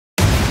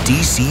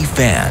DC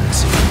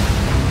fans,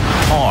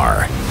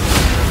 are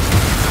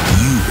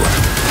you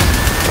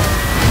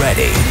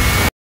ready?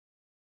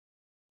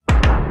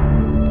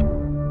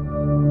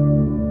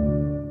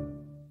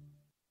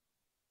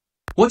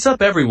 What's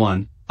up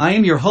everyone, I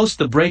am your host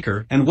The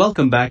Breaker and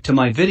welcome back to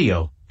my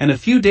video. And a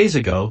few days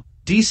ago,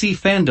 DC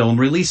Fandom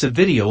released a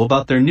video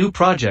about their new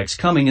projects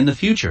coming in the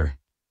future.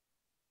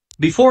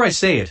 Before I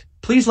say it,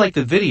 please like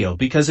the video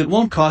because it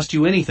won't cost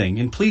you anything,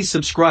 and please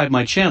subscribe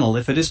my channel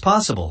if it is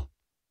possible.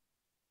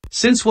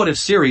 Since What If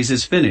series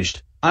is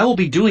finished, I will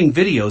be doing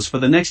videos for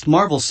the next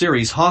Marvel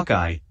series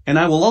Hawkeye, and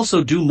I will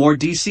also do more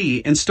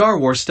DC and Star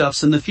Wars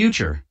stuffs in the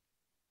future.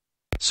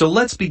 So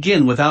let's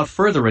begin without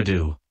further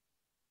ado.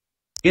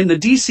 In the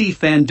DC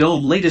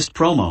Fandom latest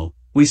promo,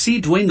 we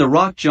see Dwayne "The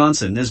Rock"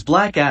 Johnson as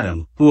Black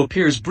Adam, who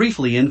appears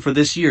briefly in for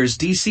this year's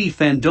DC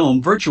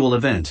Fandom virtual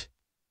event.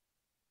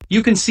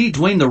 You can see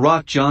Dwayne "The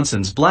Rock"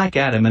 Johnson's Black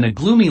Adam in a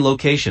gloomy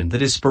location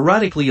that is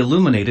sporadically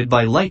illuminated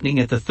by lightning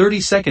at the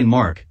 30-second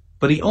mark,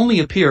 but he only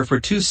appears for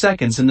 2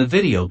 seconds in the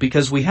video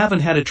because we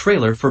haven't had a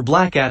trailer for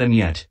Black Adam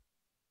yet.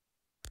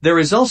 There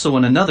is also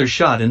another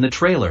shot in the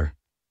trailer.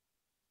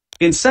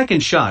 In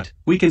second shot,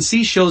 we can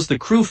see shows the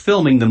crew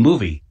filming the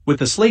movie, with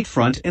the slate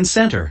front and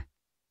center.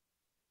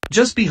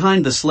 Just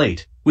behind the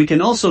slate, we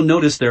can also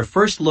notice their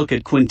first look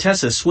at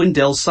Quintessa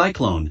Swindell's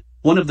Cyclone,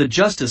 one of the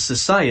Justice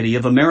Society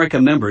of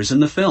America members in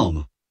the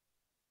film.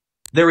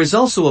 There is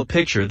also a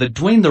picture that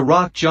Dwayne "The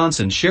Rock"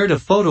 Johnson shared a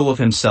photo of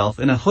himself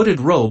in a hooded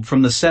robe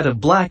from the set of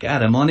Black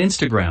Adam on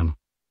Instagram.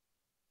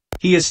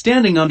 He is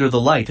standing under the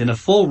light in a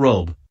full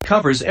robe,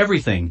 covers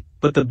everything,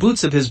 but the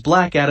boots of his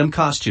Black Adam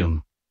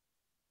costume.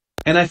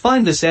 And I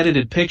find this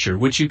edited picture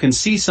which you can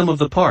see some of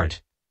the part.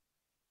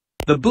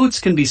 The boots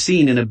can be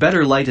seen in a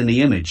better light in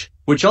the image,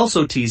 which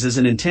also teases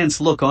an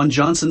intense look on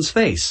Johnson's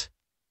face.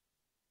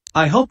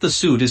 I hope the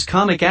suit is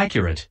comic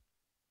accurate.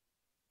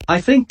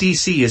 I think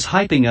DC is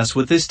hyping us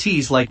with this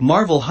tease like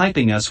Marvel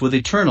hyping us with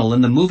Eternal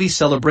in the movie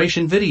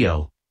Celebration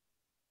video.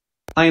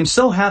 I am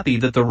so happy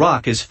that The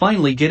Rock is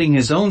finally getting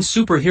his own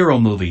superhero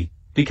movie,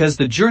 because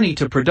the journey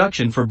to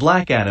production for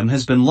Black Adam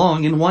has been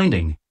long and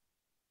winding.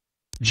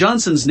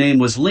 Johnson's name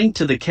was linked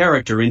to the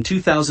character in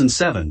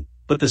 2007,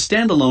 but the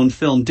standalone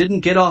film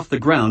didn't get off the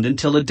ground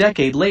until a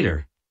decade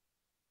later.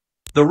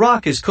 The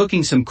Rock is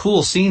cooking some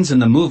cool scenes in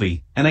the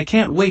movie, and I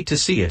can't wait to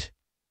see it.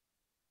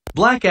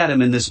 Black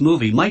Adam in this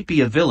movie might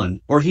be a villain,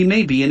 or he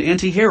may be an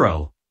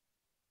anti-hero.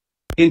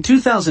 In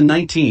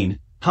 2019,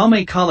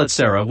 Jaume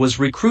Collet-Serra was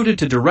recruited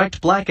to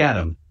direct Black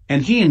Adam,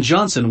 and he and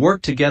Johnson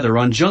worked together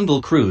on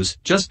Jungle Cruise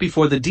just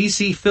before the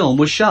DC film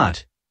was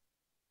shot.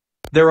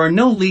 There are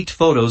no leaked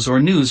photos or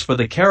news for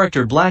the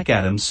character Black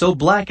Adam, so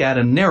Black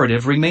Adam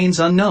narrative remains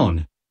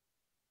unknown.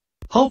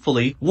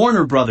 Hopefully,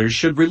 Warner Brothers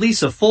should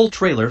release a full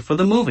trailer for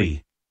the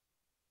movie.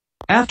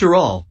 After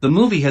all, the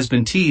movie has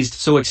been teased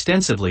so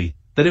extensively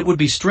that it would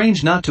be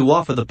strange not to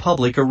offer the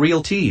public a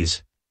real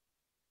tease.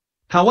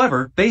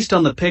 However, based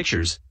on the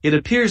pictures, it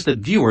appears that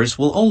viewers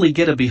will only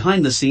get a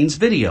behind-the-scenes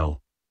video.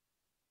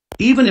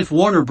 Even if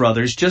Warner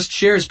Brothers just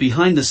shares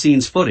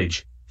behind-the-scenes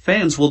footage,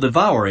 fans will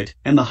devour it,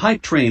 and the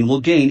hype train will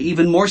gain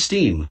even more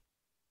steam.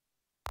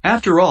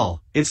 After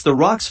all, it's The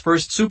Rock's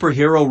first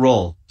superhero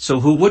role, so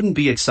who wouldn't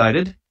be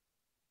excited?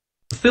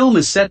 The film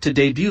is set to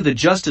debut the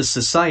Justice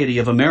Society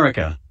of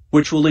America,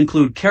 which will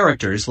include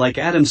characters like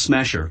Atom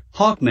Smasher,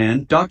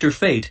 Hawkman, Dr.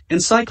 Fate,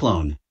 and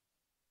Cyclone.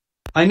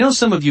 I know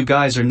some of you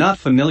guys are not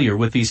familiar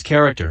with these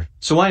characters,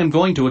 so I am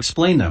going to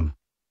explain them.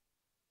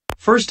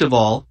 First of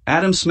all,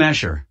 Atom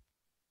Smasher.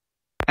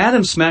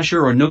 Atom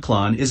Smasher or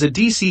Nuklon is a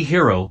DC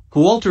hero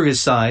who alters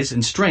his size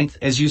and strength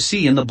as you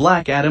see in the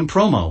Black Adam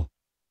promo.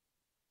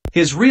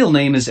 His real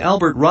name is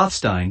Albert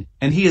Rothstein,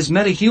 and he is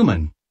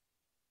metahuman.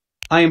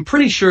 I am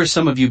pretty sure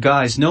some of you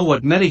guys know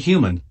what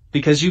metahuman,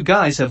 because you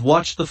guys have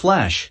watched The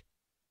Flash.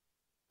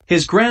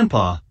 His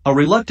grandpa, a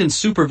reluctant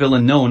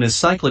supervillain known as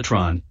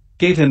Cyclotron,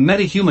 gave him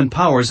metahuman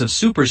powers of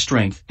super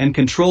strength and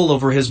control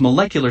over his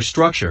molecular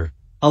structure,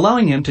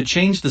 allowing him to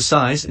change the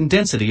size and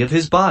density of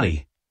his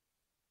body.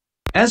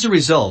 As a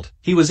result,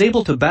 he was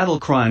able to battle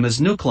crime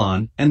as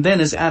Nuklon and then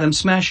as Atom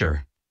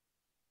Smasher.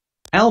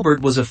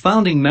 Albert was a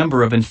founding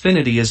member of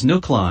Infinity as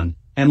Nuklon,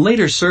 and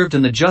later served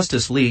in the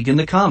Justice League in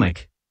the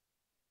comic.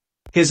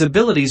 His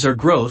abilities are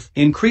growth,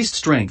 increased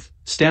strength,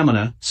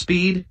 stamina,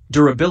 speed,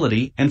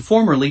 durability, and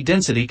formerly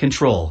density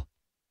control.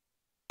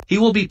 He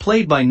will be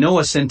played by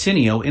Noah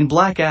Centineo in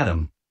Black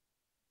Adam.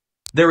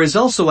 There is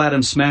also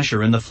Atom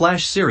Smasher in the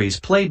Flash series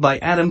played by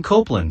Adam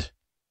Copeland.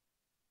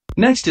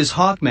 Next is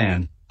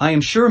Hawkman. I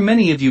am sure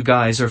many of you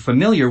guys are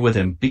familiar with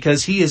him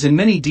because he is in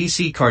many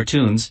DC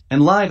cartoons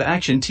and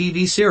live-action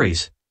TV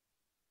series.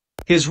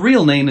 His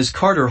real name is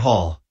Carter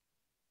Hall.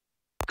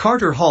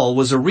 Carter Hall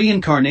was a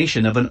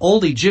reincarnation of an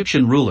old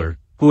Egyptian ruler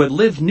who had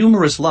lived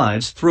numerous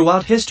lives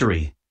throughout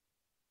history.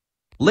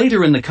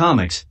 Later in the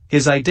comics,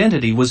 his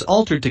identity was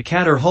altered to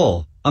Kater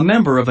Hol, a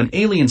member of an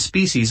alien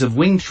species of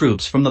winged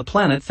troops from the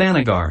planet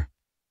Thanagar.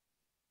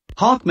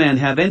 Hawkman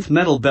have nth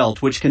metal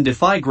belt which can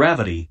defy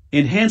gravity,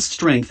 enhanced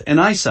strength and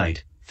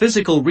eyesight,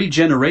 physical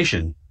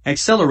regeneration,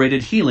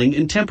 accelerated healing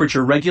and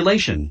temperature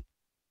regulation.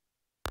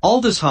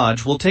 Aldous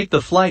Hodge will take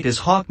the flight as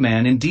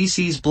Hawkman in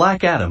DC's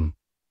Black Adam.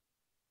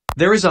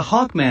 There is a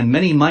Hawkman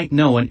many might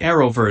know in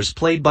Arrowverse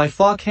played by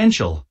Falk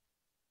Henschel.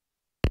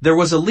 There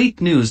was a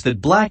leaked news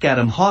that Black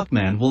Adam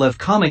Hawkman will have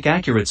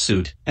comic-accurate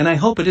suit, and I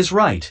hope it is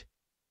right.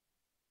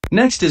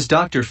 Next is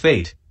Dr.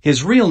 Fate.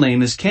 His real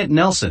name is Kent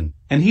Nelson,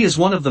 and he is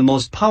one of the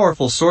most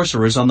powerful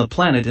sorcerers on the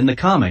planet in the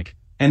comic,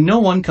 and no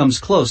one comes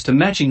close to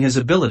matching his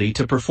ability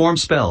to perform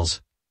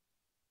spells.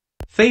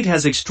 Fate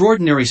has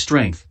extraordinary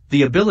strength,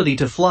 the ability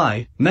to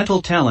fly,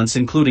 mental talents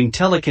including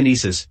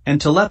telekinesis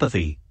and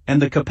telepathy,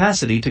 and the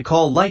capacity to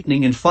call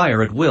lightning and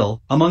fire at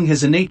will, among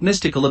his innate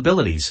mystical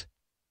abilities.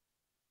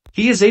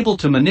 He is able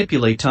to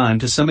manipulate time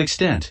to some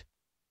extent.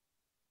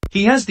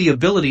 He has the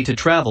ability to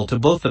travel to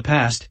both the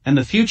past and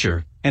the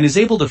future, and is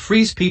able to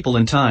freeze people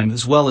in time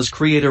as well as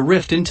create a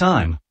rift in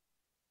time.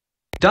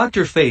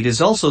 Dr. Fate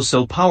is also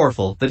so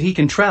powerful that he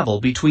can travel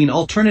between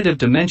alternative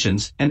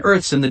dimensions and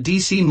Earths in the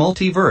DC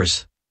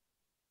multiverse.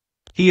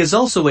 He is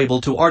also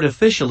able to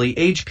artificially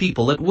age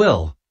people at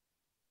will.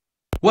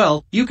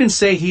 Well, you can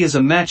say he is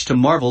a match to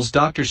Marvel's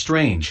Doctor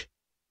Strange.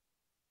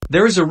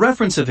 There is a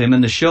reference of him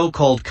in the show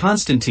called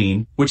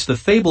Constantine, which the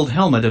fabled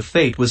helmet of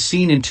fate was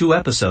seen in 2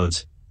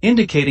 episodes,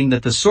 indicating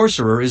that the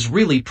sorcerer is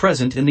really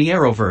present in the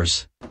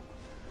Arrowverse.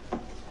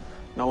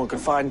 No one can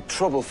find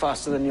trouble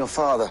faster than your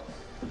father.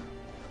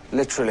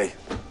 Literally.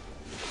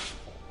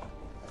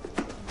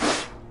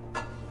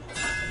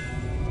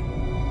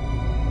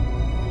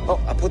 Oh,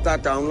 I put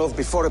that down, love,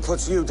 before it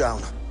puts you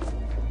down.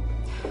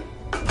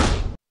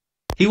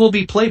 He will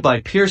be played by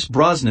Pierce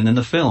Brosnan in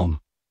the film.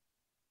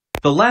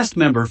 The last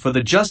member for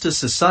the Justice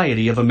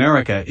Society of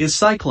America is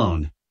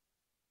Cyclone.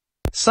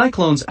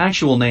 Cyclone's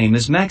actual name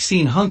is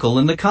Maxine Hunkel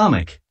in the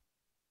comic.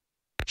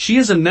 She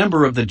is a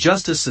member of the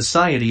Justice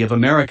Society of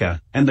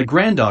America, and the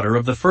granddaughter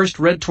of the first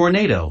Red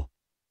Tornado.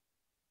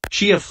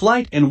 She has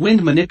flight and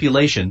wind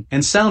manipulation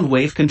and sound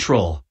wave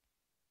control.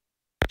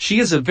 She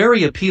is a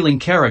very appealing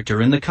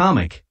character in the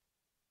comic.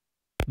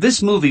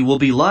 This movie will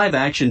be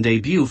live-action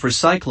debut for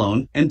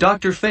Cyclone and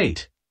Dr.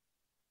 Fate.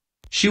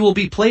 She will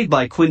be played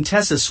by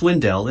Quintessa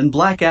Swindell in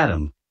Black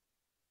Adam.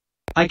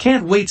 I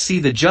can't wait to see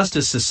the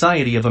Justice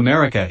Society of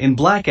America in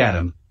Black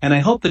Adam, and I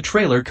hope the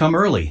trailer come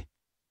early.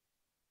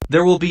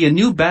 There will be a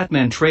new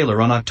Batman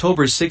trailer on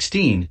October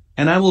 16,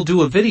 and I will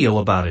do a video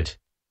about it.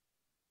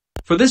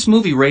 For this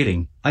movie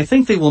rating, I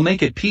think they will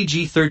make it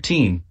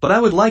PG-13, but I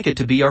would like it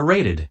to be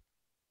R-rated.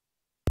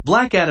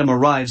 Black Adam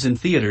arrives in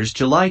theaters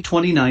July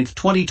 29,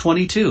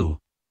 2022.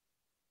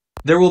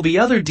 There will be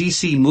other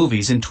DC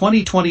movies in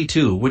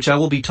 2022 which I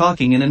will be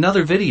talking in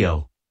another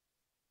video.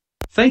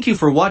 Thank you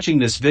for watching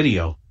this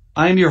video.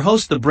 I am your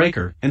host The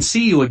Breaker, and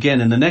see you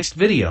again in the next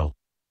video.